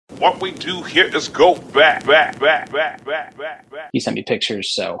What we do here is go back. He sent me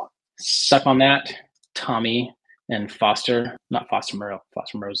pictures, so suck on that, Tommy and Foster. Not Foster Moreau.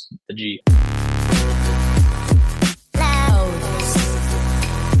 Foster Moreau's the G.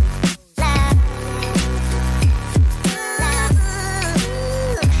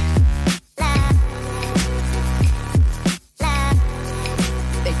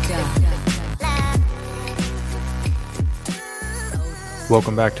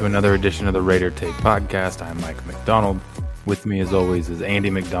 Welcome back to another edition of the Raider Take Podcast. I'm Mike McDonald. With me, as always, is Andy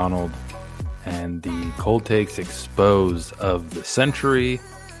McDonald and the Cold Takes expose of the century.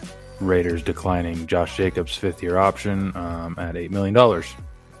 Raiders declining Josh Jacobs' fifth-year option at $8 million.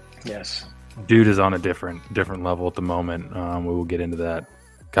 Yes. Dude is on a different level at the moment. We will get into that.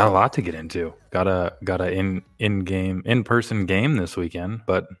 Got a lot to get into. Got a in-person game this weekend.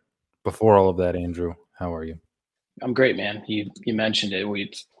 But before all of that, Andrew, how are you? I'm great, man. You mentioned it.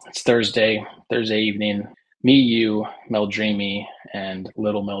 It's Thursday evening. Me, you, Mel Dreamy, and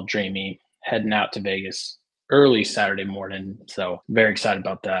little Mel Dreamy heading out to Vegas early Saturday morning. So very excited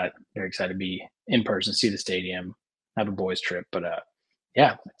about that. Very excited to be in person, see the stadium, have a boys trip. But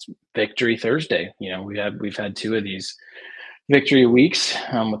yeah, it's Victory Thursday. You know, we've had two of these victory weeks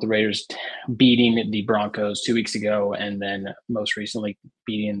with the Raiders beating the Broncos 2 weeks ago, and then most recently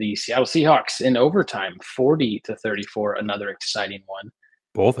beating the Seattle Seahawks in overtime, 40-34. Another exciting one.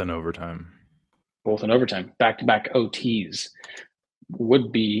 Both in overtime. Back-to-back OTs.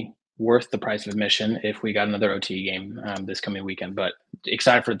 Would be worth the price of admission if we got another OT game this coming weekend. But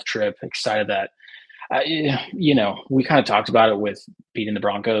excited for the trip. Excited that we kind of talked about it with beating the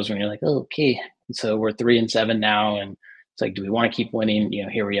Broncos when you're like, oh, okay, so we're 3-7 now, and it's like, do we want to keep winning? You know,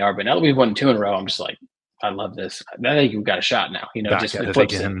 here we are. But now that we've won 2 in a row, I'm just like, I love this. I think we've got a shot now. You know, Back just at it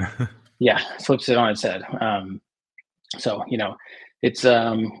flips again. it. Yeah, flips it on its head. So, you know, it's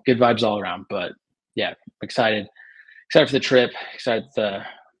good vibes all around. But yeah, excited for the trip. Excited the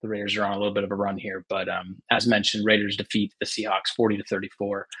Raiders are on a little bit of a run here. But as mentioned, Raiders defeat the Seahawks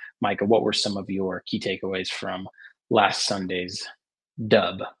 40-34. Micah, what were some of your key takeaways from last Sunday's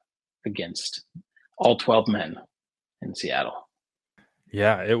dub against all 12 men in Seattle?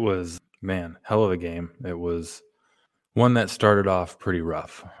 Yeah, it was, man, hell of a game. It was one that started off pretty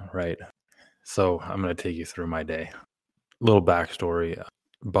rough, right? So I'm going to take you through my day. Little backstory.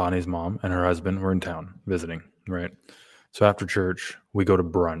 Bonnie's mom and her husband were in town visiting, right? So after church, we go to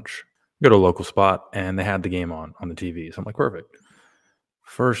brunch. We go to a local spot, and they had the game on the TV. So I'm like, perfect.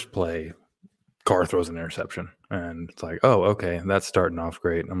 First play, Carr throws an interception. And it's like, oh, okay, that's starting off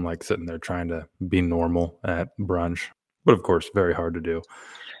great. I'm like sitting there trying to be normal at brunch. But of course, very hard to do.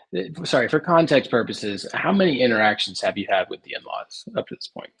 Sorry, for context purposes, how many interactions have you had with the in-laws up to this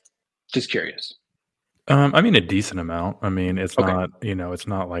point? Just curious. I mean, a decent amount. I mean, it's Okay. not, it's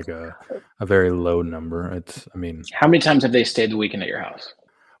not like a very low number. How many times have they stayed the weekend at your house?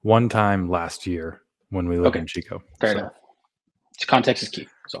 One time last year when we lived Okay. in Chico. Fair enough. Context is key.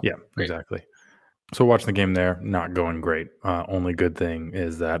 So Yeah, great. Exactly. So watching the game there, not going great. Only good thing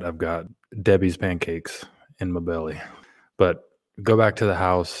is that I've got Debbie's pancakes in my belly. But go back to the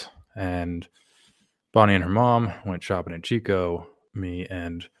house, and Bonnie and her mom went shopping in Chico. Me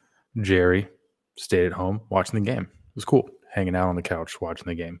and Jerry stayed at home watching the game. It was cool, hanging out on the couch watching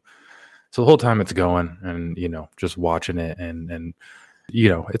the game. So the whole time it's going, and just watching it, and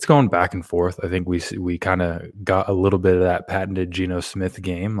it's going back and forth. I think we kind of got a little bit of that patented Geno Smith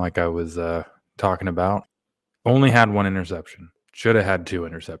game, like I was talking about. Only had 1 interception. Should have had 2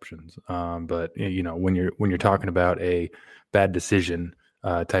 interceptions. But when you're talking about a bad decision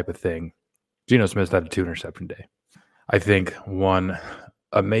type of thing, Geno Smith had a 2 interception day. I think one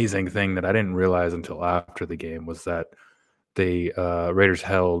amazing thing that I didn't realize until after the game was that the Raiders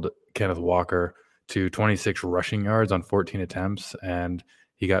held Kenneth Walker to 26 rushing yards on 14 attempts, and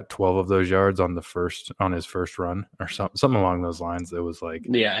he got 12 of those yards on his first run, or something along those lines. It was like,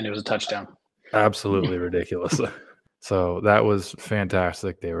 yeah, and it was a touchdown. Absolutely ridiculous. So that was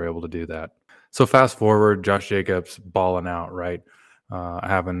fantastic. They were able to do that. So fast forward, Josh Jacobs balling out, right?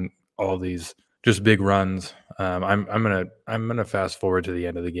 Having all these just big runs. I'm gonna fast forward to the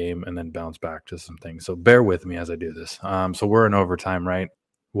end of the game and then bounce back to some things. So bear with me as I do this. So we're in overtime, right?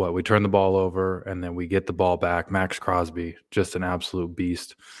 We turn the ball over and then we get the ball back. Max Crosby, just an absolute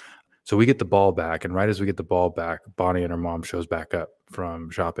beast. So we get the ball back, and right as we get the ball back, Bonnie and her mom shows back up from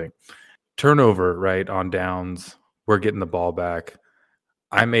shopping. Turnover, right, on downs. We're getting the ball back.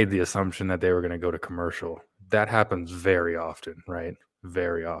 I made the assumption that they were going to go to commercial. That happens very often, right?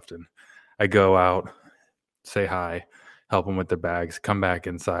 Very often. I go out, say hi, help them with their bags, come back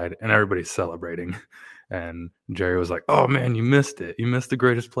inside, and everybody's celebrating. And Jerry was like, "Oh man, you missed it. You missed the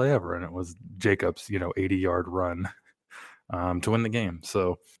greatest play ever." And it was Jacobs, 80-yard run to win the game.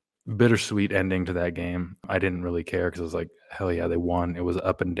 So bittersweet ending to that game. I didn't really care because I was like, hell yeah, they won. It was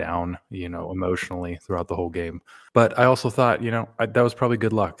up and down, emotionally throughout the whole game. But I also thought, that was probably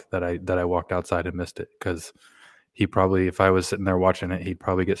good luck that I walked outside and missed it, because he probably, if I was sitting there watching it, he'd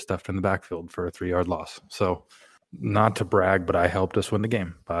probably get stuffed in the backfield for a 3-yard loss. So not to brag, but I helped us win the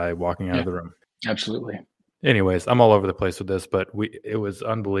game by walking out of the room. Absolutely. Anyways, I'm all over the place with this, but it was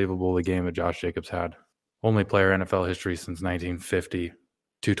unbelievable, the game that Josh Jacobs had. Only player in NFL history since 1950,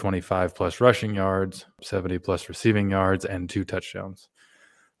 225 plus rushing yards, 70 plus receiving yards, and 2 touchdowns.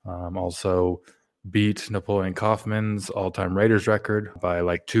 Also beat Napoleon Kaufman's all-time Raiders record by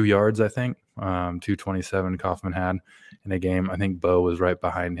like 2 yards, I think. 227 Kaufman had in a game. I think Bo was right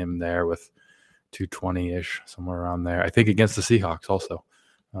behind him there with 220-ish, somewhere around there. I think against the Seahawks also.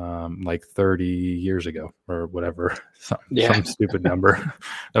 Like 30 years ago or whatever, some stupid number.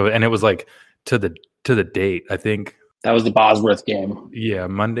 And it was like to the date, I think. That was the Bosworth game. Yeah,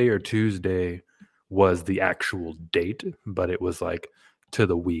 Monday or Tuesday was the actual date, but it was like to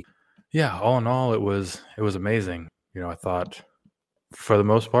the week. Yeah, all in all, it was amazing. I thought for the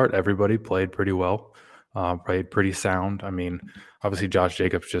most part, everybody played pretty well, played pretty sound. I mean, obviously Josh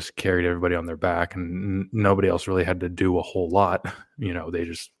Jacobs just carried everybody on their back, and nobody else really had to do a whole lot. They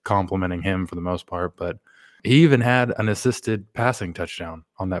just complimenting him for the most part. But he even had an assisted passing touchdown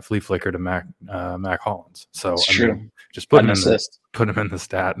on that flea flicker to Mac Hollins. So That's true. Just put him in the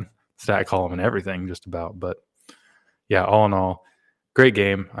stat column and everything, just about. But yeah, all in all, great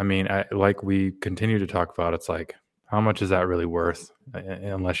game. I mean, like we continue to talk about, it's like, how much is that really worth,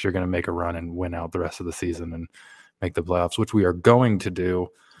 unless you're going to make a run and win out the rest of the season and make the playoffs, which we are going to do.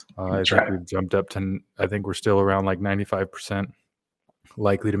 I think we've jumped up to, I think we're still around like 95%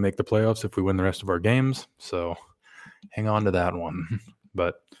 likely to make the playoffs if we win the rest of our games. So hang on to that one.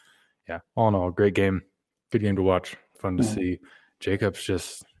 But yeah, all in all, great game. Good game to watch. Fun to see. Jacobs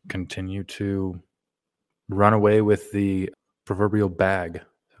just continue to run away with the proverbial bag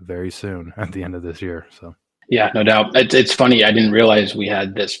very soon at the end of this year. So. Yeah, no doubt. It's funny. I didn't realize we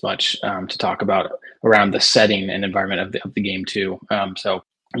had this much to talk about around the setting and environment of the game too. So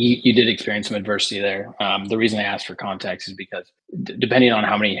you did experience some adversity there. The reason I asked for context is because depending on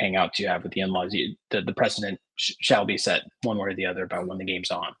how many hangouts you have with the in-laws, the precedent shall be set one way or the other about when the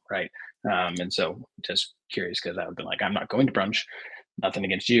game's on, right? And so just curious, because I would be like, I'm not going to brunch. Nothing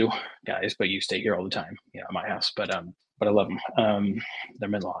against you guys, but you stay here all the time, at my house. But I love them.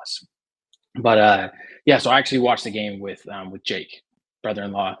 They're in-laws. But yeah, so I actually watched the game with Jake,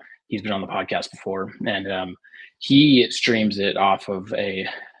 brother-in-law. He's been on the podcast before, and he streams it off of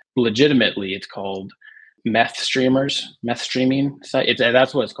legitimately, it's called meth streaming site.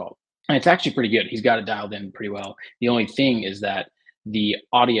 That's what it's called. And it's actually pretty good. He's got it dialed in pretty well. The only thing is that the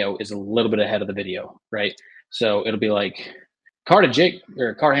audio is a little bit ahead of the video, right? So it'll be like Carr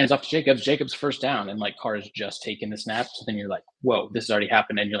hands off to Jacobs first down, and like Carr has just taken the snap. So then you're like, whoa, this has already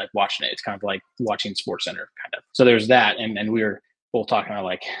happened, and you're like watching it. It's kind of like watching SportsCenter, kind of. So there's that, and we were both talking about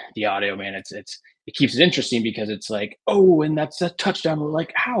like the audio, man. It keeps it interesting because it's like, oh, and that's a touchdown. We're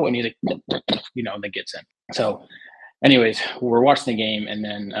like, how? And he's like, and then gets in. So, anyways, we're watching the game, and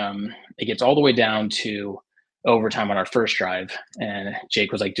then it gets all the way down to overtime on our first drive, and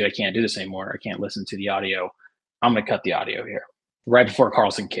Jake was like, dude, I can't do this anymore. I can't listen to the audio. I'm going to cut the audio here right before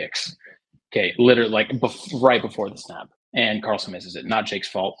Carlson kicks. Okay. Literally like right before the snap, and Carlson misses it. Not Jake's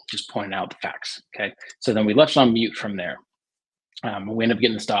fault. Just pointing out the facts. Okay. So then we left it on mute from there. We end up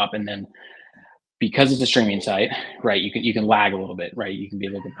getting the stop, and then because it's a streaming site, right, you can lag a little bit, right? You can be a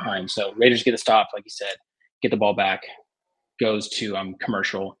little bit behind. So Raiders get a stop, like you said, get the ball back, goes to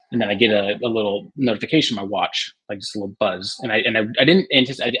commercial, and then I get a little notification on my watch, like just a little buzz, and I didn't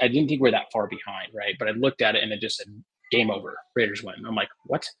anticipate. I didn't think we're that far behind, right? But I looked at it and it just said game over, Raiders win. I'm like,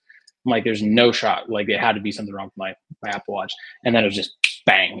 what? I'm like, there's no shot. Like it had to be something wrong with my Apple Watch, and then it was just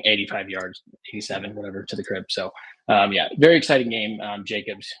bang, 85 yards, 87, whatever, to the crib. So yeah, very exciting game.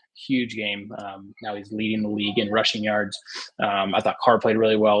 Jacobs, huge game. Now he's leading the league in rushing yards. I thought Carr played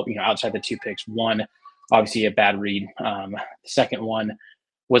really well. Outside the 2 picks, one. Obviously a bad read. The second one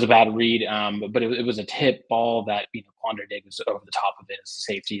was a bad read, but it was a tip ball that Quandre Diggs was over the top of it as a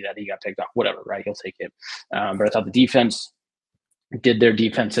safety that he got picked off. Whatever, right? He'll take it. But I thought the defense did their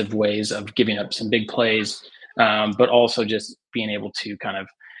defensive ways of giving up some big plays, but also just being able to kind of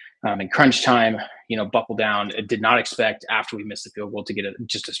in crunch time, buckle down. I did not expect after we missed the field goal to get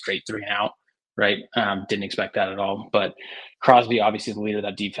just a straight 3 and out. Right. Didn't expect that at all. But Crosby, obviously the leader of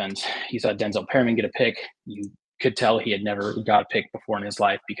that defense. You saw Denzel Perryman get a pick. You could tell he had never got a pick before in his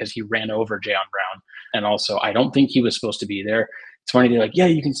life because he ran over Jayon And also, I don't think he was supposed to be there. It's funny, they're like, yeah,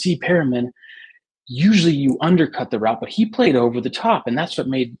 you can see Perriman. Usually you undercut the route, but he played over the top, and that's what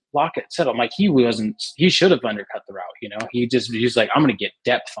made Lockett settle. I'm like, he should have undercut the route, he's like, I'm going to get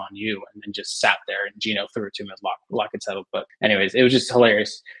depth on you, and then just sat there, and Geno threw it to him as Lockett settled. But anyways, it was just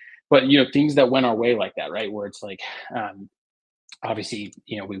hilarious. But, things that went our way like that, right, where it's like, obviously,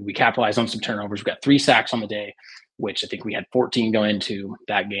 we capitalized on some turnovers. We got 3 sacks on the day, which I think we had 14 going into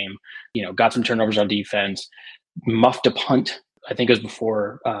that game. Got some turnovers on defense, muffed a punt. I think it was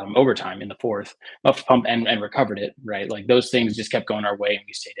before overtime in the 4th, muffed a punt and recovered it, right? Like those things just kept going our way and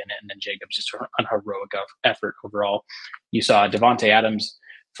we stayed in it. And then Jacobs just an heroic effort overall. You saw Devontae Adams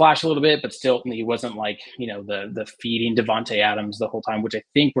flash a little bit, but still he wasn't like, the feeding Devontae Adams the whole time, which I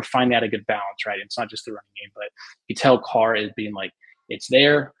think we're finding out a good balance, right? It's not just the running game, but you tell Carr is being like, it's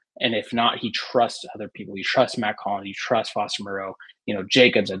there. And if not, he trusts other people. He trusts Matt Collins. He trusts Foster Moreau.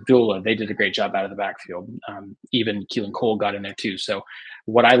 Jacobs, Abdullah, they did a great job out of the backfield. Even Keelan Cole got in there too. So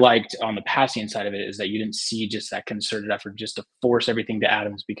what I liked on the passing side of it is that you didn't see just that concerted effort just to force everything to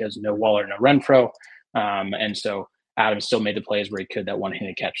Adams because no Waller, no Renfro. And so Adams still made the plays where he could. That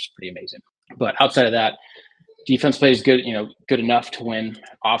one-handed catch was pretty amazing. But outside of that, defense plays good, good enough to win.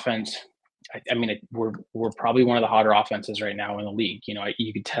 Offense, I mean, we're probably one of the hotter offenses right now in the league.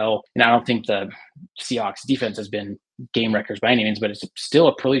 You could tell, and I don't think the Seahawks defense has been game wreckers by any means, but it's still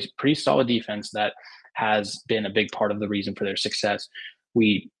a pretty solid defense that has been a big part of the reason for their success.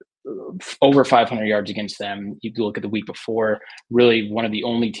 We over 500 yards against them. You look at the week before, really one of the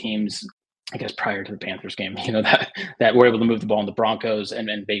only teams, I guess, prior to the Panthers game, that were able to move the ball in the Broncos and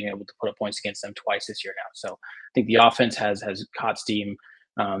being able to put up points against them twice this year now. So I think the offense has caught steam.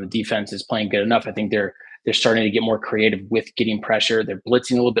 The defense is playing good enough. I think they're starting to get more creative with getting pressure. They're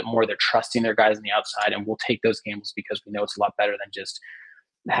blitzing a little bit more. They're trusting their guys on the outside, and we'll take those games because we know it's a lot better than just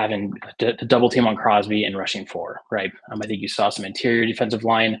having a double team on Crosby and rushing 4, right? I think you saw some interior defensive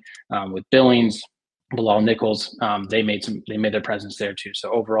line with Billings, Bilal Nichols. They made their presence there too.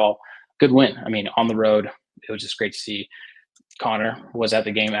 So overall, good win. I mean, on the road, it was just great to see. Connor was at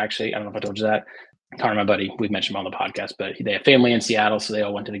the game, actually. I don't know if I told you that. Connor, my buddy, we've mentioned him on the podcast, but they have family in Seattle, so they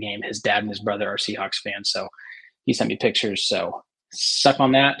all went to the game. His dad and his brother are Seahawks fans, so he sent me pictures. So suck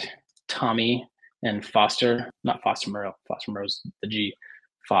on that, Tommy and Foster, not Foster Moreau. Foster Moreau's the G.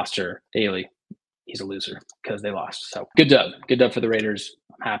 Foster Daly, he's a loser because they lost. So good dub for the Raiders.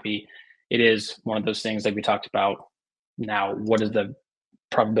 I'm happy. It is one of those things like we talked about. Now, what is the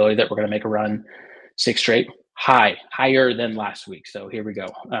probability that we're going to make a run 6 straight? Higher than last week. So here we go.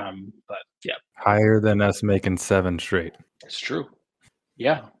 But yeah, higher than us making 7 straight. It's true.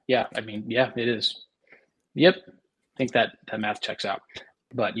 Yeah. I mean, yeah, it is. Yep. I think that math checks out.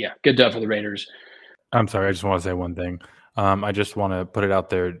 But yeah, good dub for the Raiders. I'm sorry. I just want to say one thing. I just want to put it out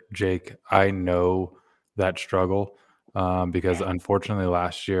there, Jake. I know that struggle because unfortunately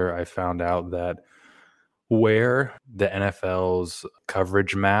last year I found out that where the NFL's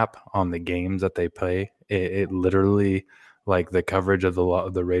coverage map on the games that they play, it literally, like the coverage of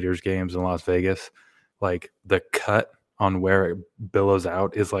the Raiders games in Las Vegas, like the cut on where it billows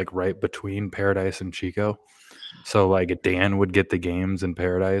out is like right between Paradise and Chico. So like Dan would get the games in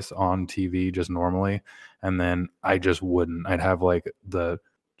Paradise on TV just normally, and then I just wouldn't. I'd have like the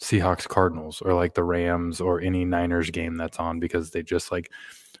Seahawks Cardinals or like the Rams or any Niners game that's on because they just like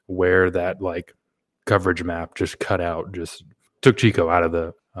where that like coverage map just cut out, just took Chico out of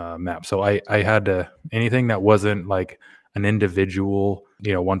the map. So I had to, anything that wasn't like an individual,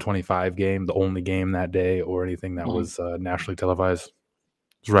 125 game, the only game that day, or anything that was nationally televised,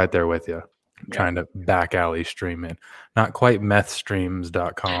 was right there with you. Trying to back alley stream it. Not quite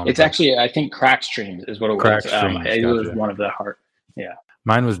methstreams.com. It's actually, I think Crack Streams is what it was. It was one of the hard. Yeah.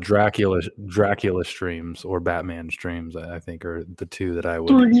 Mine was Dracula streams or Batman streams, I think, are the two that I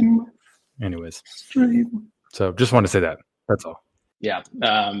would. Anyways. So just wanted to say that. That's all. Yeah.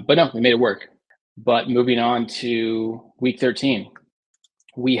 But no, we made it work. But moving on to week 13,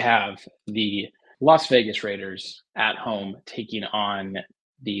 we have the Las Vegas Raiders at home taking on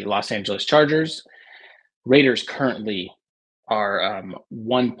the Los Angeles Chargers. Raiders currently are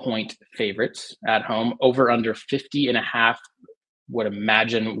 1-point favorites at home. Over under 50.5. Would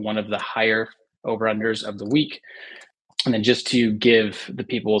imagine one of the higher over-unders of the week. And then just to give the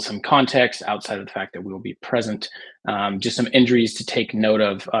people some context outside of the fact that we will be present, just some injuries to take note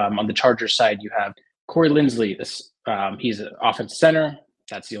of. On the Chargers side, you have Corey Linsley. He's an offensive center.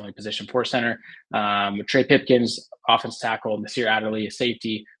 That's the only position for center. Trey Pipkins, offense tackle. Nasir Adderley, a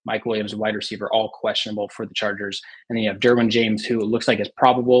safety. Mike Williams, a wide receiver, all questionable for the Chargers. And then you have Derwin James, who looks like is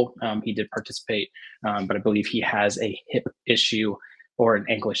probable. He did participate, but I believe he has a hip issue. or an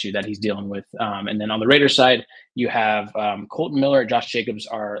ankle issue that he's dealing with. And then on the Raiders side, you have Colton Miller, Josh Jacobs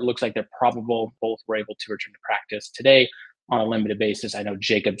looks like they're probable. Both were able to return to practice today on a limited basis. I know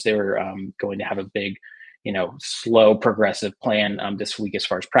Jacobs, they were going to have a big, slow progressive plan this week as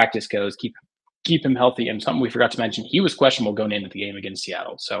far as practice goes. Keep him healthy. And something we forgot to mention, he was questionable going into the game against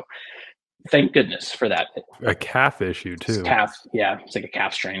Seattle. So thank goodness for that. A calf issue too. It's like a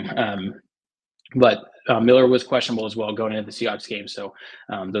calf strain. But Miller was questionable as well going into the Seahawks game. So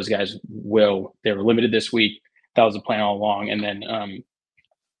those guys they were limited this week. That was the plan all along. And then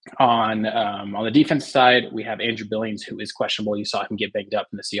on the defense side, we have Andrew Billings, who is questionable. You saw him get banged up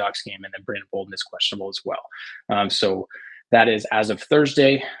in the Seahawks game, and then Brandon Bolden is questionable as well. So that is as of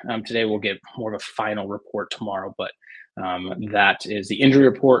Thursday. Today we'll get more of a final report tomorrow, but that is the injury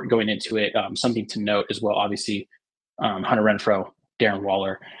report going into it. Something to note as well, obviously, Hunter Renfrow, Darren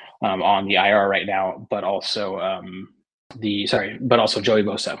Waller on the IR right now, but also Joey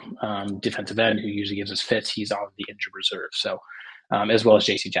Bosa, defensive end, who usually gives us fits. He's on the injured reserve. So as well as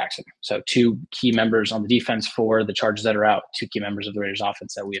J.C. Jackson. So 2 key members on the defense for the Chargers that are out, 2 key members of the Raiders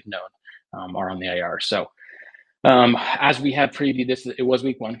offense that we have known are on the IR. So as we have previewed this, it was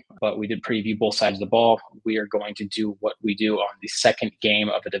week 1, but we did preview both sides of the ball. We are going to do what we do on the second game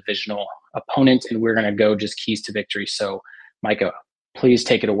of a divisional opponent, and we're going to go just keys to victory. So Micah, please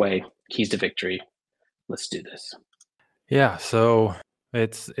take it away. Keys to victory. Let's do this. Yeah, so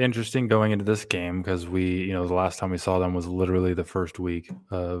it's interesting going into this game because the last time we saw them was literally the first week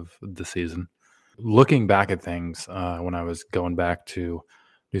of the season. Looking back at things, when I was going back to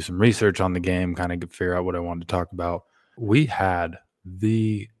do some research on the game, kind of figure out what I wanted to talk about, we had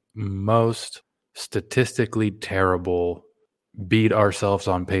the most statistically terrible, beat ourselves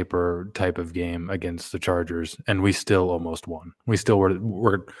on paper type of game against the Chargers, and we still almost won. We still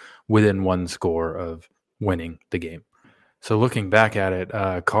were within 1 score of winning the game. So looking back at it,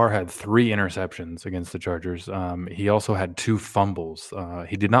 Carr had 3 interceptions against the Chargers. He also had 2 fumbles.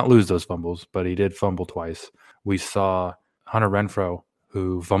 He did not lose those fumbles, but he did fumble twice. We saw Hunter Renfrow,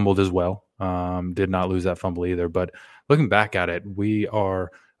 who fumbled as well, did not lose that fumble either. But looking back at it, we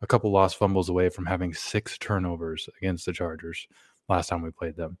are a couple lost fumbles away from having 6 turnovers against the Chargers last time we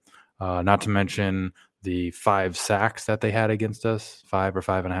played them. Not to mention the 5 sacks that they had against us, 5 or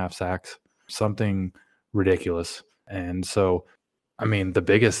 5.5 sacks, something ridiculous. And so, the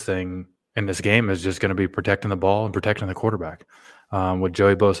biggest thing in this game is just going to be protecting the ball and protecting the quarterback. With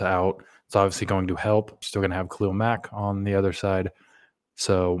Joey Bosa out, it's obviously going to help. Still going to have Khalil Mack on the other side.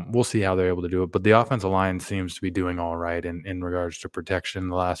 So we'll see how they're able to do it. But the offensive line seems to be doing all right in regards to protection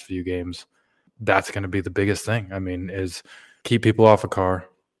the last few games. That's going to be the biggest thing. Is keep people off of Carr.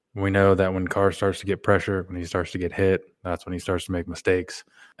 We know that when Carr starts to get pressure, when he starts to get hit, that's when he starts to make mistakes.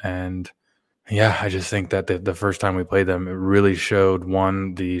 And yeah, I just think that the first time we played them, it really showed,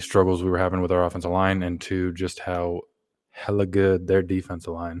 1, the struggles we were having with our offensive line, and 2, just how hella good their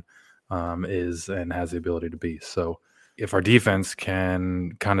defensive line is and has the ability to be. So if our defense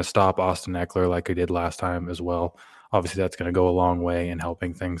can kind of stop Austin Eckler like we did last time as well, obviously that's going to go a long way in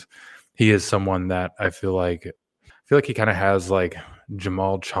helping things. He is someone that I feel like he kind of has like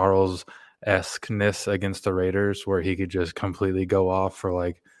Jamal Charles-esque-ness against the Raiders, where he could just completely go off for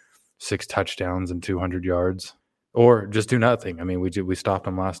like 6 touchdowns and 200 yards, or just do nothing. We stopped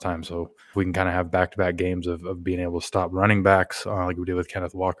him last time, so we can kind of have back-to-back games of being able to stop running backs like we did with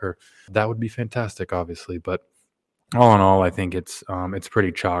Kenneth Walker. That would be fantastic, obviously. But all in all, I think it's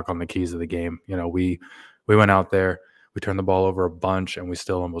pretty chalk on the keys of the game. We went out there, we turned the ball over a bunch, and we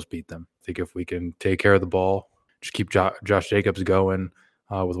still almost beat them. I think if we can take care of the ball, just keep Josh Jacobs going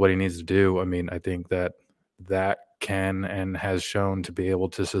with what he needs to do, I think that can and has shown to be able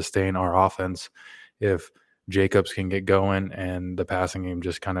to sustain our offense if Jacobs can get going and the passing game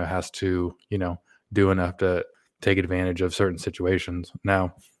just kind of has to, do enough to take advantage of certain situations.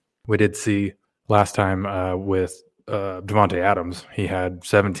 Now, we did see last time with Devontae Adams, he had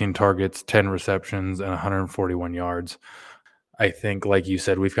 17 targets, 10 receptions, and 141 yards. I think, like you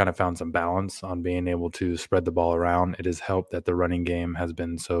said, we've kind of found some balance on being able to spread the ball around. It has helped that the running game has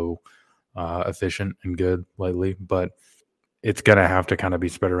been so efficient and good lately, but it's going to have to kind of be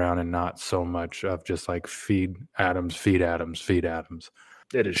spread around and not so much of just like feed Adams.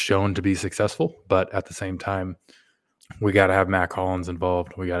 It is shown to be successful, but at the same time, we got to have Matt Collins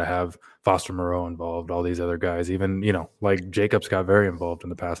involved. We got to have Foster Moreau involved, all these other guys, even, like Jacobs got very involved in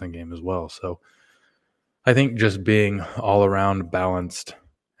the passing game as well. So I think just being all around balanced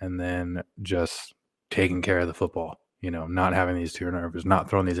and then just taking care of the football, not having these turnovers, not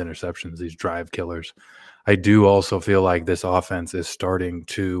throwing these interceptions, these drive killers. I do also feel like this offense is starting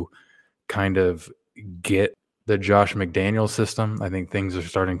to kind of get the Josh McDaniels system. I think things are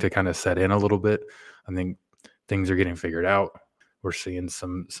starting to kind of set in a little bit. I think things are getting figured out. We're seeing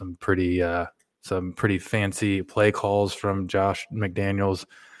some pretty fancy play calls from Josh McDaniels.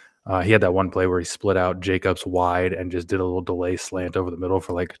 He had that one play where he split out Jacobs wide and just did a little delay slant over the middle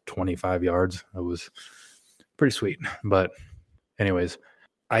for like 25 yards. It was pretty sweet. But anyways,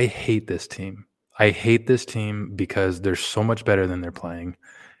 I hate this team. I hate this team because they're so much better than they're playing.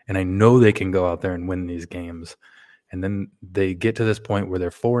 And I know they can go out there and win these games. And then they get to this point where they're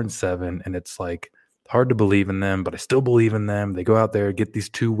 4-7, and it's like hard to believe in them, but I still believe in them. They go out there, get these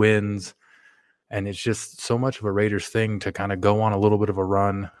 2 wins, and it's just so much of a Raiders thing to kind of go on a little bit of a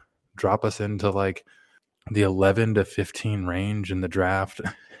run, drop us into like the 11 to 15 range in the draft,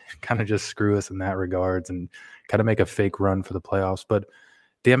 kind of just screw us in that regards and kind of make a fake run for the playoffs. But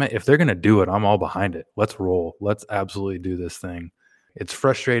damn it, if they're going to do it, I'm all behind it. Let's roll. Let's absolutely do this thing. It's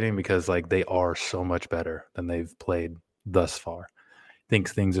frustrating because like they are so much better than they've played thus far. I think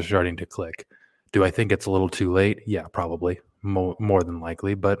things are starting to click. Do I think it's a little too late? Yeah, probably. More than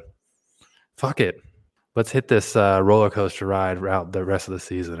likely, but fuck it. Let's hit this roller coaster ride out the rest of the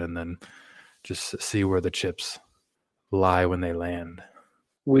season and then just see where the chips lie when they land.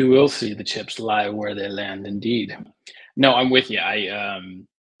 We will see the chips lie where they land, indeed. No, I'm with you.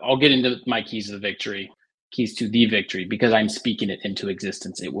 I'll get into my keys to the victory, because I'm speaking it into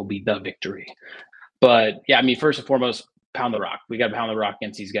existence. It will be the victory. But yeah, I mean, first and foremost, pound the rock. We got to pound the rock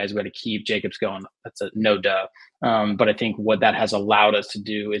against these guys. We got to keep Jacobs going. That's a no duh. But I think what that has allowed us to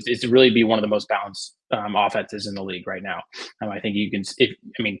do is to really be one of the most balanced offenses in the league right now. I think you can.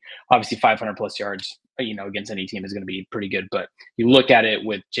 Obviously 500 plus yards, against any team is going to be pretty good. But you look at it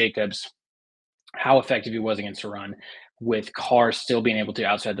with Jacobs, how effective he was against the run, with Carr still being able to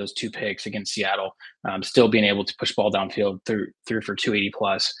outside those 2 picks against Seattle, still being able to push ball downfield through for 280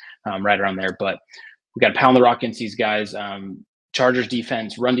 plus, right around there. But we got to pound the rock against these guys. Chargers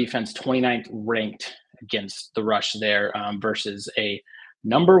defense, run defense, 29th ranked against the rush there, versus a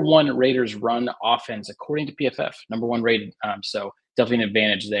number 1 Raiders run offense, according to PFF, number 1 rated. So definitely an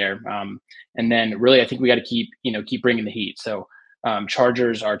advantage there. And then really, I think we got to keep bringing the heat. So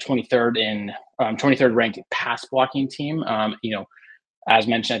Chargers are 23rd ranked pass blocking team. As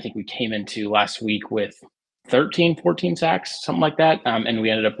mentioned, I think we came into last week with 14 sacks, something like that. And we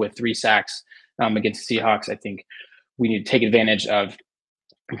ended up with 3 sacks against the Seahawks. I think we need to take advantage of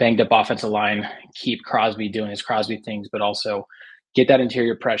banged up offensive line, keep Crosby doing his Crosby things, but also get that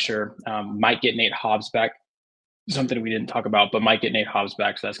interior pressure. Might get Nate Hobbs back, something we didn't talk about, but might get Nate Hobbs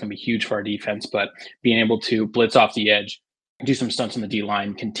back. So that's going to be huge for our defense. But being able to blitz off the edge, do some stunts on the D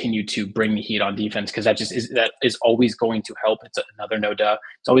line, continue to bring the heat on defense, because that is always going to help. It's another no duh.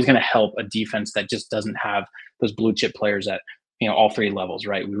 It's always going to help a defense that just doesn't have those blue chip players at all 3 levels,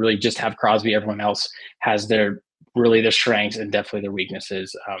 right? We really just have Crosby. Everyone else has their strengths and definitely their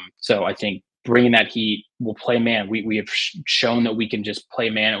weaknesses. So I think bringing that heat, we'll play man. We have shown that we can just play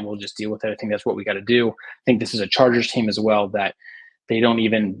man and we'll just deal with it. I think that's what we got to do. I think this is a Chargers team as well that they don't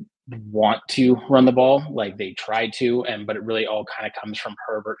even want to run the ball. Like they tried to, but it really all kind of comes from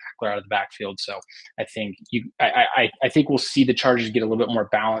Herbert out of the backfield. So I think I think we'll see the Chargers get a little bit more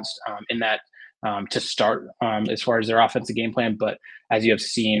balanced in that to start as far as their offensive game plan. But as you have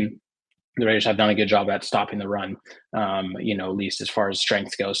seen, the Raiders have done a good job at stopping the run, at least as far as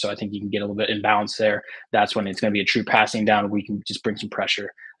strength goes. So I think you can get a little bit in balance there. That's when it's going to be a true passing down. We can just bring some pressure,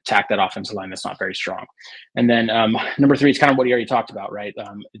 attack that offensive line that's not very strong. And then number 3 is kind of what you already talked about, right?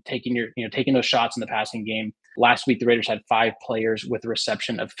 Taking those shots in the passing game. Last week, the Raiders had 5 players with a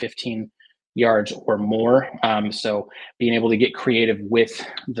reception of 15 yards or more. So being able to get creative with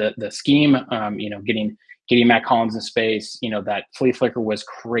the scheme, getting Matt Collins in space, that flea flicker was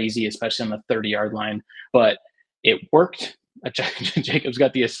crazy, especially on the 30-yard line, but it worked. Jacobs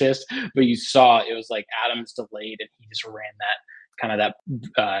got the assist, but you saw it was like Adams delayed and he just ran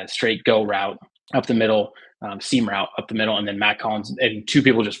that straight go route up the middle, seam route up the middle. And then Matt Collins and 2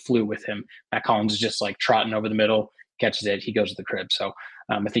 people just flew with him. Matt Collins is just like trotting over the middle, catches it. He goes to the crib. So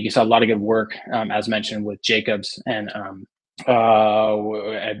I think you saw a lot of good work, as mentioned, with Jacobs and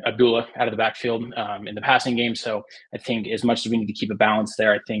Abdullah out of the backfield in the passing game. So I think as much as we need to keep a balance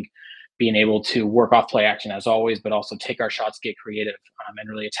there, I think being able to work off play action as always, but also take our shots, get creative, and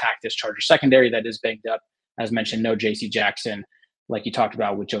really attack this Charger secondary that is banged up. As mentioned, no J.C. Jackson, like you talked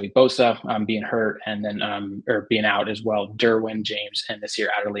about with Joey Bosa being hurt and then or being out as well. Derwin James and this year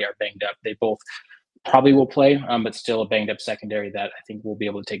Adderley are banged up. They both probably will play, but still a banged up secondary that I think we'll be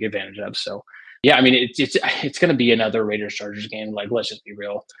able to take advantage of. So yeah, I mean, it's going to be another Raiders Chargers game. Like, let's just be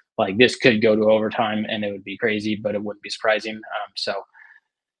real. Like, this could go to overtime and it would be crazy, but it wouldn't be surprising. So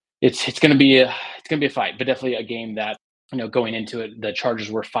it's going to be a fight, but definitely a game that, going into it, the Chargers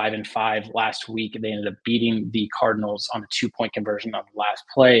were 5-5 last week. They ended up beating the Cardinals on a 2-point conversion on the last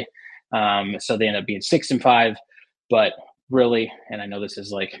play. So they ended up being 6-5, but really, and I know this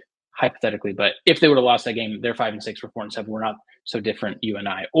is like hypothetically, but if they would have lost that game, they're 5-6, we're 4-7. We're not so different, you and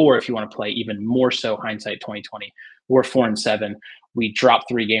I. Or if you want to play even more so, hindsight 2020, we're 4-7. We dropped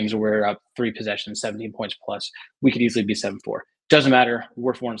 3 games, we're up 3 possessions, 17 points plus. We could easily be 7-4. Doesn't matter.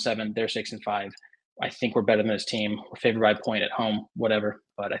 We're 4-7. They're 6-5. I think we're better than this team. We're favored by a point at home, whatever.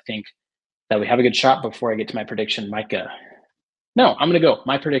 But I think that we have a good shot. Before I get to my prediction, Micah. No, I'm going to go.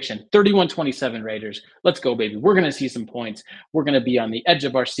 My prediction, 31-27 Raiders. Let's go, baby. We're going to see some points. We're going to be on the edge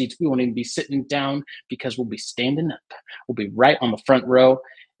of our seats. We won't even be sitting down because we'll be standing up. We'll be right on the front row,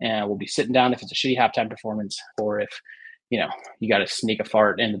 and we'll be sitting down if it's a shitty halftime performance, or if, you got to sneak a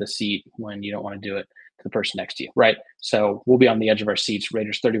fart into the seat when you don't want to do it to the person next to you, right? So we'll be on the edge of our seats.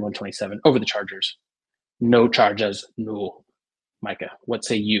 Raiders 31-27 over the Chargers. No Chargers, no. Micah, what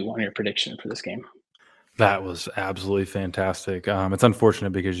say you on your prediction for this game? That was absolutely fantastic. It's unfortunate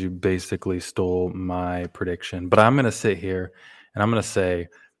because you basically stole my prediction, but I'm going to sit here and I'm going to say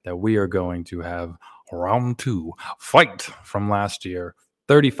that we are going to have round 2 fight from last year,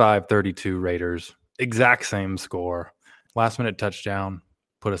 35-32 Raiders, exact same score. Last minute touchdown,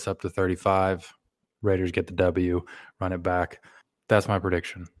 put us up to 35. Raiders get the W, run it back. That's my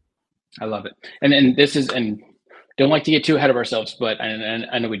prediction. I love it. And this is, and don't like to get too ahead of ourselves, but and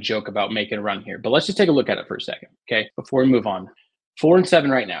I know we joke about making a run here, but let's just take a look at it for a second, okay? Before we move on,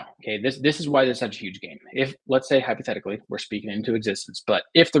 4-7 right now, okay? This is why this is such a huge game. If, let's say, hypothetically, we're speaking into existence, but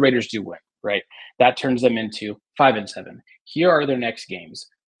if the Raiders do win, right, that turns them into 5-7. Here are their next games.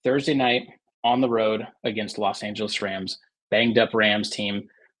 Thursday night on the road against Los Angeles Rams, banged up Rams team,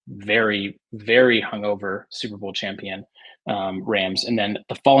 very, very hungover Super Bowl champion Rams. And then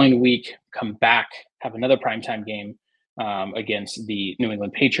the following week, come back, have another primetime game against the New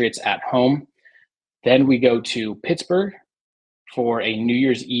England Patriots at home. Then we go to Pittsburgh for a New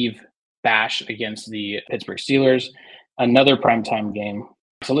Year's Eve bash against the Pittsburgh Steelers, another primetime game.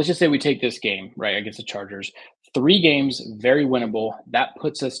 So let's just say we take this game, right, against the Chargers. 3 games, very winnable. That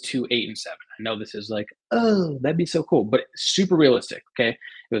puts us to 8-7. I know this is like, oh, that'd be so cool, but super realistic, okay?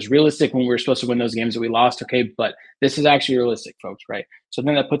 It was realistic when we were supposed to win those games that we lost, okay? But this is actually realistic, folks, right? So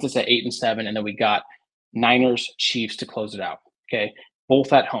then that puts us at 8-7, and then we got Niners, Chiefs to close it out, okay?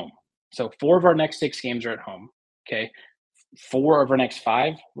 Both at home. So 4 of our next 6 games are at home, okay? 4 of our next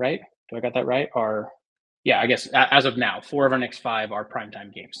 5, right? Do I got that right? Yeah, I guess as of now, 4 of our next 5 are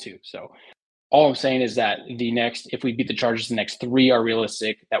primetime games too. So all I'm saying is that if we beat the Chargers, the next 3 are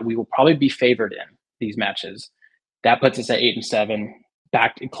realistic, that we will probably be favored in these matches. That puts us at 8-7,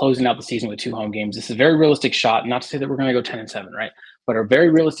 back closing out the season with 2 home games. This is a very realistic shot, not to say that we're going to go 10-7, right? But a very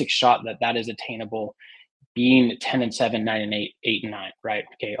realistic shot that is attainable, being 10-7, 9-8, 8-9, right?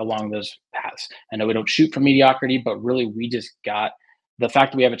 Okay, along those paths. I know we don't shoot for mediocrity, but really we just got the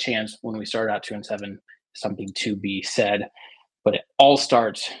fact that we have a chance when we started out 2-7, something to be said. But it all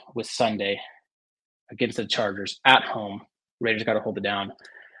starts with Sunday against the Chargers at home. Raiders got to hold it down.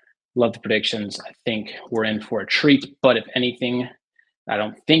 Love the predictions. I think we're in for a treat. But if anything, I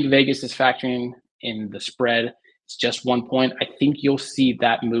don't think Vegas is factoring in the spread. It's just 1 point. I think you'll see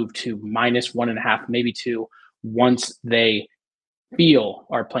that move to -1.5, maybe 2, once they feel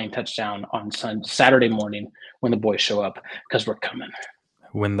our playing touchdown on Saturday morning when the boys show up, because we're coming.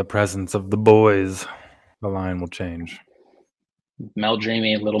 When the presence of the boys, the line will change. Mel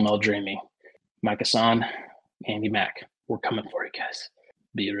Dreamy, little Mel Dreamy. Micah Son, Andy Mack. We're coming for you guys.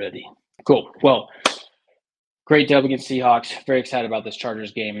 Be ready. Cool. Well, great dub against Seahawks. Very excited about this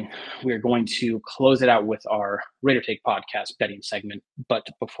Chargers game. We are going to close it out with our Raider Take podcast betting segment. But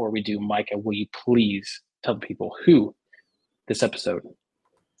before we do, Micah, will you please tell the people who this episode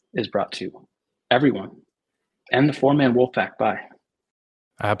is brought to? Everyone. And the 4-man Wolfpack by.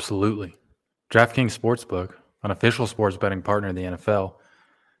 Absolutely. DraftKings Sportsbook, an official sports betting partner of the NFL,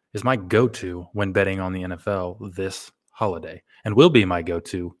 is my go-to when betting on the NFL this holiday, and will be my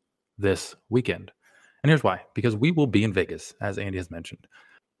go-to this weekend. And here's why. Because we will be in Vegas, as Andy has mentioned.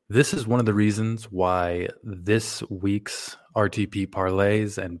 This is one of the reasons why this week's RTP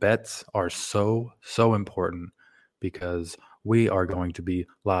parlays and bets are so important, because we are going to be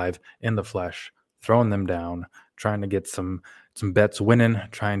live in the flesh, throwing them down, trying to get some bets winning,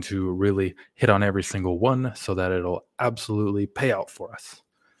 trying to really hit on every single one so that it'll absolutely pay out for us.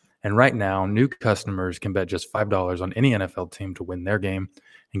 And right now, new customers can bet just $5 on any NFL team to win their game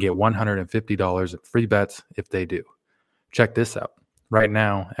and get $150 in free bets if they do. Check this out. Right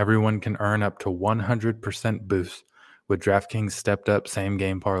now, everyone can earn up to 100% boost with DraftKings stepped-up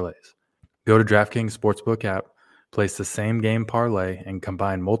same-game parlays. Go to DraftKings Sportsbook app, place the same-game parlay, and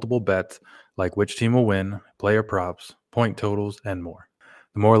combine multiple bets like which team will win, player props, point totals, and more.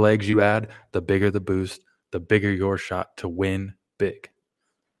 The more legs you add, the bigger the boost, the bigger your shot to win big.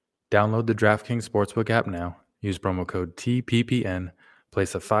 Download the DraftKings Sportsbook app now. Use promo code TPPN.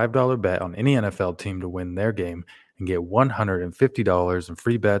 Place a $5 bet on any NFL team to win their game and get $150 in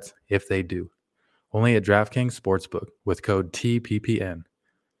free bets if they do. Only at DraftKings Sportsbook with code TPPN.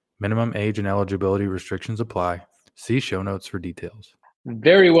 Minimum age and eligibility restrictions apply. See show notes for details.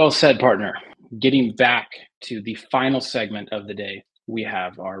 Very well said, partner. Getting back to the final segment of the day, we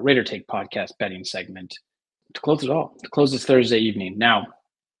have our Raider Take podcast betting segment to close it all, to close this Thursday evening. Now,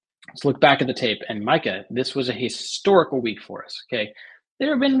 let's look back at the tape. And Micah, this was a historical week for us, okay? There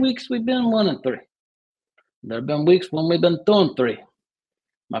have been weeks we've been 1-3. There have been weeks when we've been 2-3.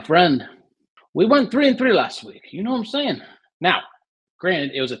 My friend, we went 3-3 last week. You know what I'm saying? Now,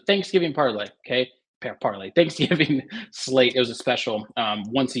 granted, it was a Thanksgiving parlay, okay? Thanksgiving slate. It was a special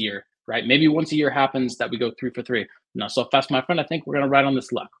once a year, right? Maybe once a year happens that we go 3 for 3. Not so fast, my friend. I think we're going to ride on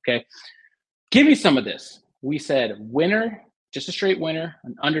this luck, okay? Give me some of this. We said winner, just a straight winner,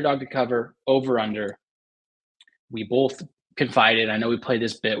 an underdog to cover, over-under. We both confided. I know we played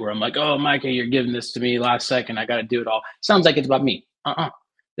this bit where I'm like, oh, Micah, you're giving this to me last second. I got to do it all. Sounds like it's about me.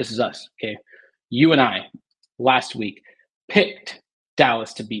 This is us, okay? You and I, last week, picked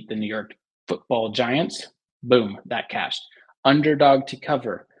Dallas to beat the New York Football Giants. Boom, that cashed. Underdog to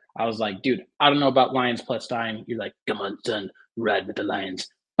cover. I was like, dude, I don't know about Lions plus 9. You're like, come on, son, ride with the Lions,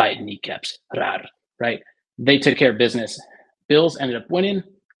 bite kneecaps, rar, right? They took care of business. Bills ended up winning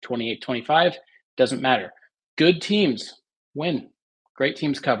 28-25. Doesn't matter. Good teams win. Great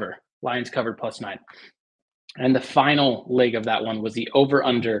teams cover. Lions covered plus 9. And the final leg of that one was the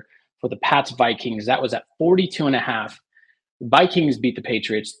over-under for the Pats Vikings. That was at 42.5. Vikings beat the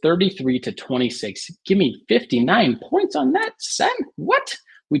Patriots 33-26. Give me 59 points on that, son. What?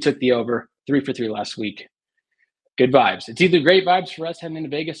 We took the over 3 for 3 last week. Good vibes. It's either great vibes for us heading into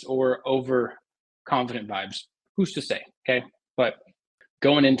Vegas or overconfident vibes. Who's to say? Okay. But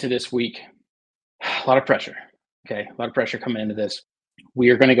going into this week, a lot of pressure. Okay. A lot of pressure coming into this. We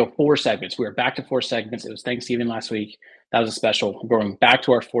are going to go 4 segments. We are back to 4 segments. It was Thanksgiving last week. That was a special. We're going back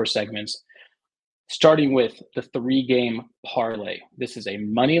to our 4 segments, starting with the 3-game parlay. This is a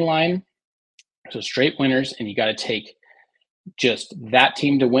money line. So straight winners, and you got to take just that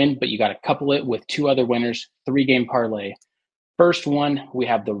team to win, but you got to couple it with 2 other winners, 3-game parlay. First one, we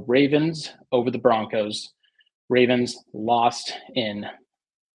have the Ravens over the Broncos. Ravens lost in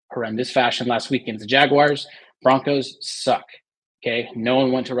horrendous fashion last week against the Jaguars. Broncos suck. Okay, no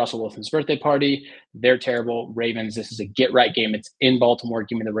one went to Russell Wilson's birthday party. They're terrible. Ravens, this is a get-right game. It's in Baltimore.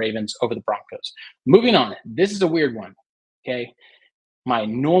 Give me the Ravens over the Broncos. Moving on. This is a weird one, okay? My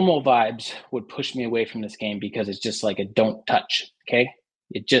normal vibes would push me away from this game because it's just like a don't touch, okay?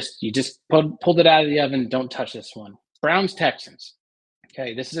 You just pulled it out of the oven. Don't touch this one. Browns-Texans.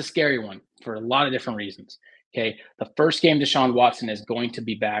 Okay, this is a scary one for a lot of different reasons. Okay, the first game Deshaun Watson is going to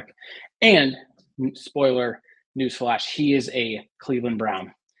be back. And, spoiler, newsflash, he is a Cleveland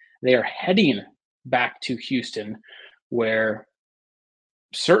Brown. They are heading back to Houston where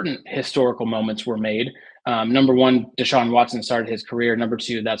certain historical moments were made. Number one, Deshaun Watson started his career. Number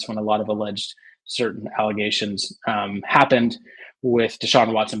two, that's when a lot of alleged certain allegations happened with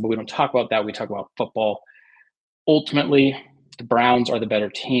Deshaun Watson, but we don't talk about that. We talk about football. Ultimately, the Browns are the better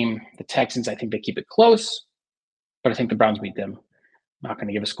team. The Texans, I think they keep it close, but I think the Browns beat them. Not going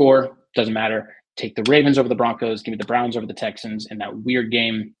to give a score. Doesn't matter. Take the Ravens over the Broncos. Give me the Browns over the Texans in that weird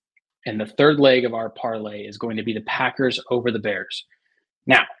game. And the third leg of our parlay is going to be the Packers over the Bears.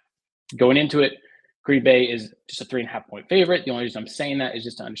 Now, going into it, Green Bay is just a 3.5-point favorite. The only reason I'm saying that is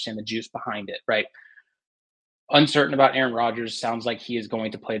just to understand the juice behind it, right? Uncertain about Aaron Rodgers. Sounds like he is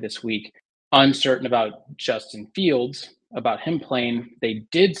going to play this week. Uncertain about Justin Fields, about him playing. They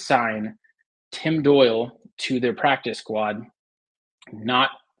did sign Tim Doyle to their practice squad. Not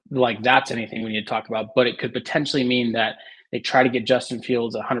like that's anything we need to talk about, but it could potentially mean that they try to get Justin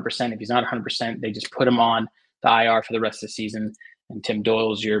Fields 100%. If he's not 100%, they just put him on the IR for the rest of the season, and Tim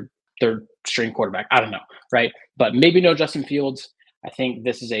Doyle's your third-string quarterback. I don't know, right? But maybe no Justin Fields. I think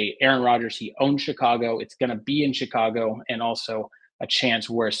this is a Aaron Rodgers. He owns Chicago. It's going to be in Chicago, and also a chance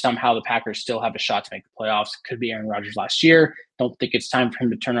where somehow the Packers still have a shot to make the playoffs. Could be Aaron Rodgers last year. Don't think it's time for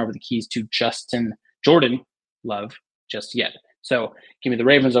him to turn over the keys to Jordan Love just yet. So give me the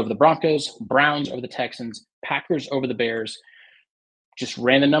Ravens over the Broncos, Browns over the Texans, Packers over the Bears. Just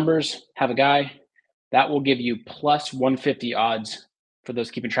random numbers. Have a guy. That will give you plus 150 odds For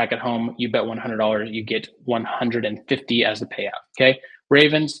those keeping track at home, you bet $100, you get $150 as the payout. Okay.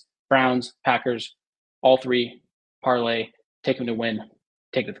 Ravens, Browns, Packers, all three parlay, take them to win,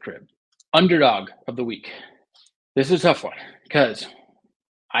 take it to the crib. Underdog of the week. This is a tough one because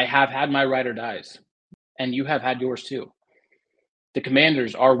I have had my ride or dies, and you have had yours too. The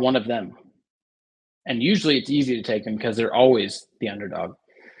Commanders are one of them. And usually it's easy to take them because they're always the underdog.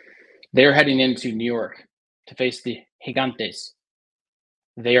 They're heading into New York to face the Gigantes.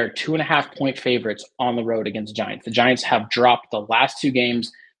 They are 2.5-point favorites on the road against Giants. The Giants have dropped the last two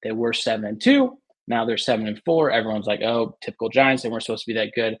games. They were 7-2. Now they're 7-4. Everyone's like, oh, typical Giants. They weren't supposed to be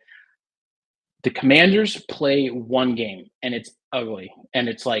that good. The Commanders play one game, and it's ugly. And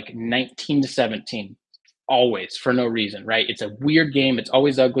it's like 19-17. Always, for no reason, right? It's a weird game. It's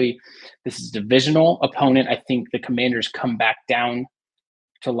always ugly. This is a divisional opponent. I think the Commanders come back down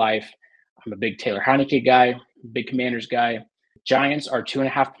to life. I'm a big Taylor Heineke guy, big Commanders guy. Giants are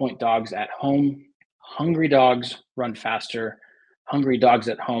 2.5-point dogs at home. Hungry dogs run faster. Hungry dogs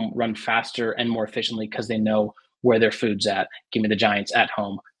at home run faster and more efficiently because they know where their food's at. Give me the Giants at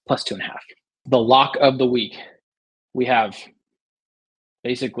home plus 2.5. The lock of the week. We have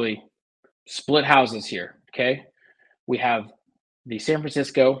basically split houses here. Okay. We have the San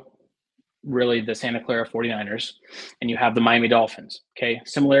Francisco, really the Santa Clara 49ers, and you have the Miami Dolphins. Okay.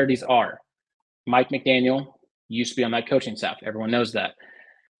 Similarities are Mike McDaniel used to be on that coaching staff. Everyone knows that.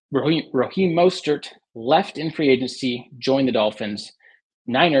 Raheem Mostert left in free agency, joined the Dolphins.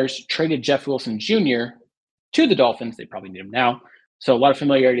 Niners traded Jeff Wilson Jr. to the Dolphins. They probably need him now. So a lot of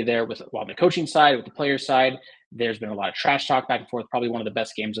familiarity there with on the coaching side, with the player side. There's been a lot of trash talk back and forth, probably one of the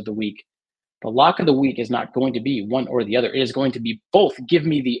best games of the week. The lock of the week is not going to be one or the other. It is going to be both. Give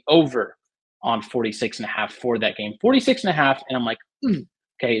me the over on 46.5 for that game. 46.5, and I'm like,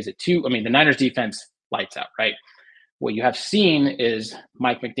 okay, is it two? I mean, the Niners defense lights out, right? What you have seen is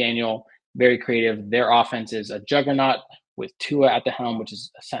Mike McDaniel, very creative. Their offense is a juggernaut with Tua at the helm, which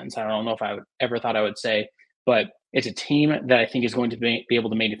is a sentence I don't know if I would ever thought I would say, but it's a team that I think is going to be able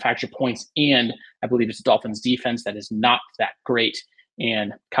to manufacture points, and I believe it's the Dolphins defense that is not that great.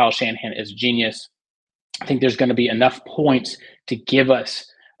 And Kyle Shanahan is a genius. I think there's going to be enough points to give us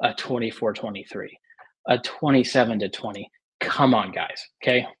a 24-23, a 27-20. Come on, guys.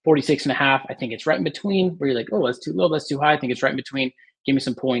 Okay. 46.5. I think it's right in between where you're like, oh, that's too low. That's too high. I think it's right in between. Give me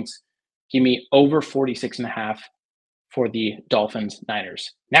some points. Give me over 46.5 for the Dolphins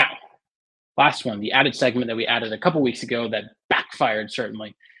Niners. Now, last one, the added segment that we added a couple weeks ago that backfired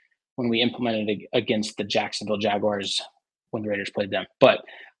certainly when we implemented it against the Jacksonville Jaguars when the Raiders played them. But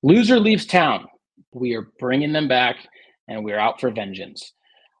loser leaves town. We are bringing them back, and we're out for vengeance.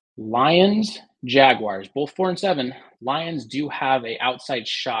 Lions, Jaguars, both 4-7. Lions do have an outside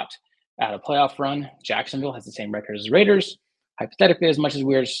shot at a playoff run. Jacksonville has the same record as the Raiders. Hypothetically, as much as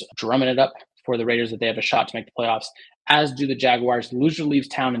we're drumming it up for the Raiders that they have a shot to make the playoffs, as do the Jaguars. Loser leaves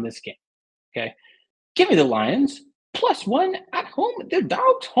town in this game. Okay. Give me the Lions. +1 at home. They're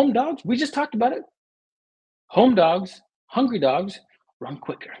dogs, home dogs. We just talked about it. Home dogs, hungry dogs, run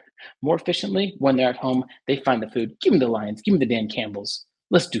quicker, more efficiently when they're at home. They find the food. Give me the Lions. Give me the Dan Campbells.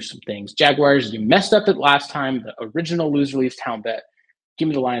 Let's do some things. Jaguars, you messed up it last time. The original loser leaves town bet. Give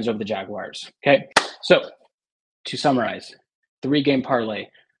me the Lions over the Jaguars. Okay. So to summarize, 3-game parlay: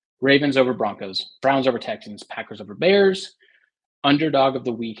 Ravens over Broncos, Browns over Texans, Packers over Bears. Underdog of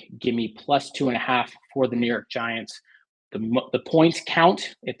the week, give me +2.5 for the New York Giants. The points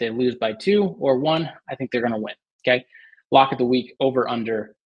count if they lose by 2 or 1. I think they're going to win. Okay. Lock of the week, over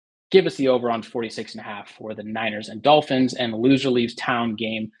under. Give us the over on 46.5 for the Niners and Dolphins. And loser leaves town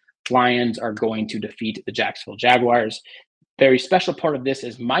game. Lions are going to defeat the Jacksonville Jaguars. Very special part of this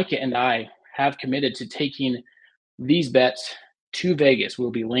is Micah and I have committed to taking these bets to Vegas.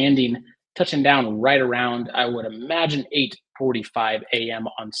 We'll be touching down right around, I would imagine, 8:45 a.m.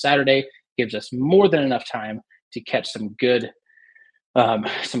 on Saturday. Gives us more than enough time to catch some good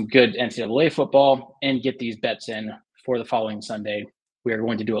NCAA football and get these bets in for the following Sunday. We are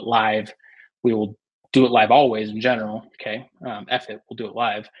going to do it live. We will do it live always in general. Okay. We'll do it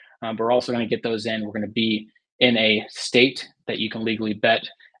live. But we're also going to get those in. We're going to be in a state that you can legally bet,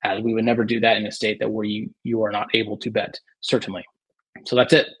 as we would never do that in a state that where you are not able to bet, certainly. So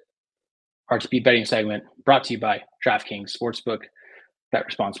that's it. Hard to beat betting segment brought to you by DraftKings Sportsbook. Bet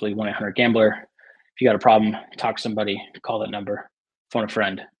responsibly, 1-800-GAMBLER. If you got a problem, talk to somebody, call that number, phone a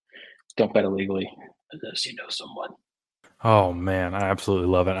friend. Don't bet illegally unless you know someone. Oh, man, I absolutely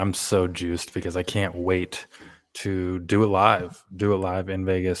love it. I'm so juiced because I can't wait to do it live in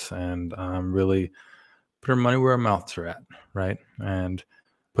Vegas, and really put our money where our mouths are at, right? And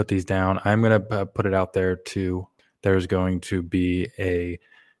put these down. I'm going to put it out there to there's going to be a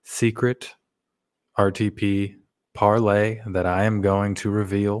secret RTP parlay that I am going to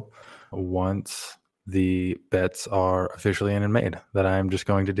reveal once the bets are officially in and made, that I am just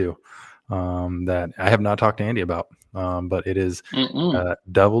going to do, that I have not talked to Andy about, but it is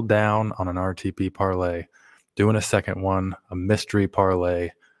double down on an RTP parlay, doing a second one, a mystery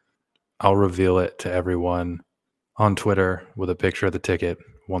parlay. I'll reveal it to everyone on Twitter with a picture of the ticket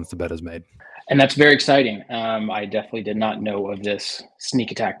once the bet is made. And that's very exciting. I definitely did not know of this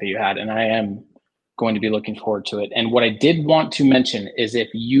sneak attack that you had, and I am going to be looking forward to it. And what I did want to mention is if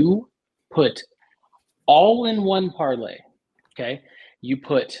you put all in one parlay, okay, you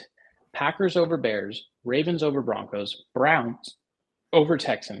put Packers over Bears, Ravens over Broncos, Browns over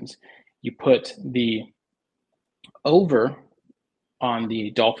Texans, you put the over on the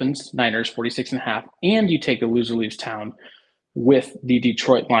Dolphins, Niners, 46.5, and you take the loser leaves town with the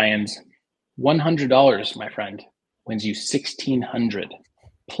Detroit Lions, $100, my friend, wins you $1,600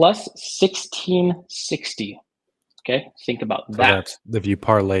 plus $1,660. Okay, think about that. So that's if you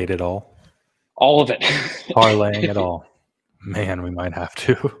parlayed it all. All of it. Parlaying it all. Man, we might have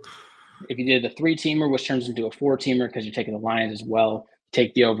to. If you did the 3-teamer, which turns into a 4-teamer because you're taking the Lions as well,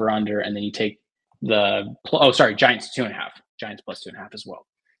 take the over-under, and then you take the Giants 2.5. Giants plus 2.5 as well.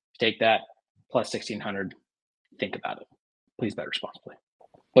 Take that plus 1,600. Think about it. Please bet responsibly.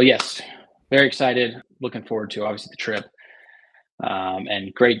 But yes, very excited. Looking forward to obviously the trip.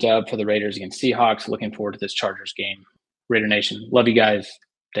 And great dub for the Raiders against Seahawks. Looking forward to this Chargers game. Raider Nation, love you guys.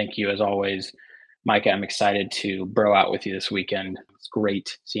 Thank you as always. Micah, I'm excited to bro out with you this weekend. It's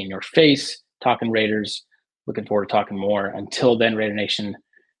great seeing your face, talking Raiders. Looking forward to talking more. Until then, Raider Nation,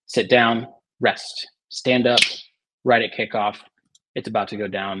 sit down, rest, stand up, right at kickoff. It's about to go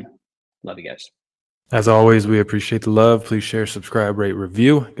down. Love you guys. As always, we appreciate the love. Please share, subscribe, rate,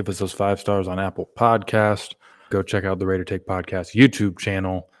 review. Give us those 5 stars on Apple Podcast. Go check out the Raider Take Podcast YouTube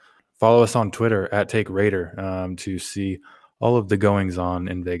channel. Follow us on Twitter at Take Raider to see all of the goings on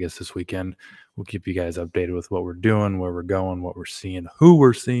in Vegas this weekend. We'll keep you guys updated with what we're doing, where we're going, what we're seeing, who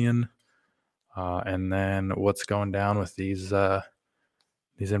we're seeing, and then what's going down with these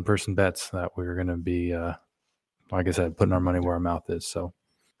in-person bets that we're going to be, like I said, putting our money where our mouth is. So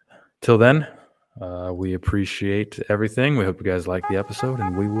till then, we appreciate everything. We hope you guys like the episode,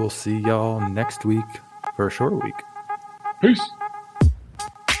 and we will see y'all next week for a short week. Peace.